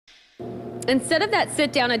Instead of that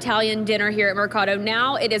sit-down Italian dinner here at Mercado,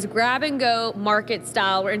 now it is grab-and-go market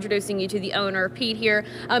style. We're introducing you to the owner, Pete, here.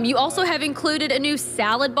 You also have included a new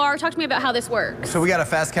salad bar. Talk to me about how this works. So we got a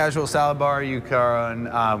fast casual salad bar. You can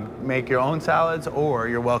make your own salads, or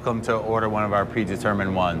you're welcome to order one of our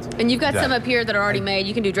predetermined ones. And you've got some up here that are already made.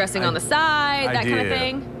 You can do dressing on the side, that kind of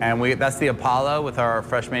thing. And that's the Apollo with our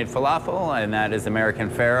fresh-made falafel, and that is American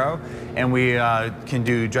Faro. And we can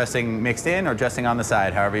do dressing mixed in or dressing on the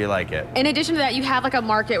side, however you like it. In addition to that, you have like a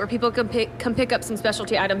market where people can pick up some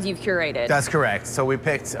specialty items you've curated. That's correct. So we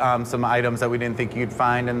picked some items that we didn't think you'd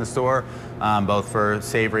find in the store, both for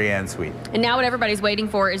savory and sweet. And now what everybody's waiting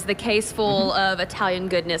for is the case full of Italian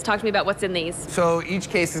goodness. Talk to me about what's in these. So each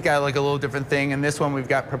case has got like a little different thing. In this one, we've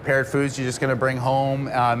got prepared foods you're just going to bring home,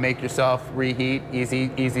 make yourself, reheat,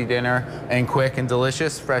 easy dinner, and quick and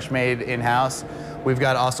delicious, fresh made in-house. We've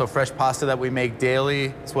got also fresh pasta that we make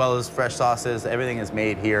daily, as well as fresh sauces. Everything is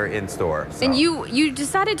made here in store. So. And you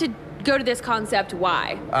decided to go to this concept,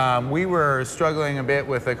 why? We were struggling a bit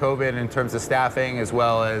with the COVID in terms of staffing, as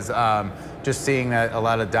well as just seeing that a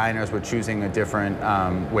lot of diners were choosing a different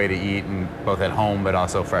way to eat, and both at home, but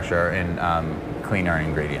also fresher and cleaner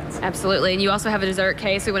ingredients. Absolutely, and you also have a dessert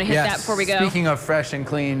case. We want to hit that before we go. Speaking of fresh and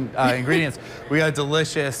clean ingredients, we got a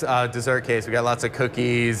delicious dessert case. We got lots of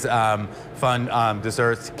cookies, fun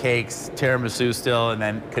desserts, cakes, tiramisu still, and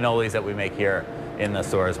then cannolis that we make here in the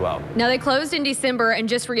store as well. Now, they closed in December and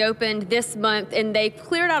just reopened this month, and they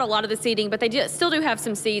cleared out a lot of the seating, but they still do have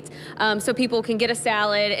some seats so people can get a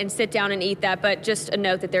salad and sit down and eat that. But just a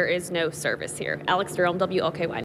note that there is no service here. Alex Durham, WLKY.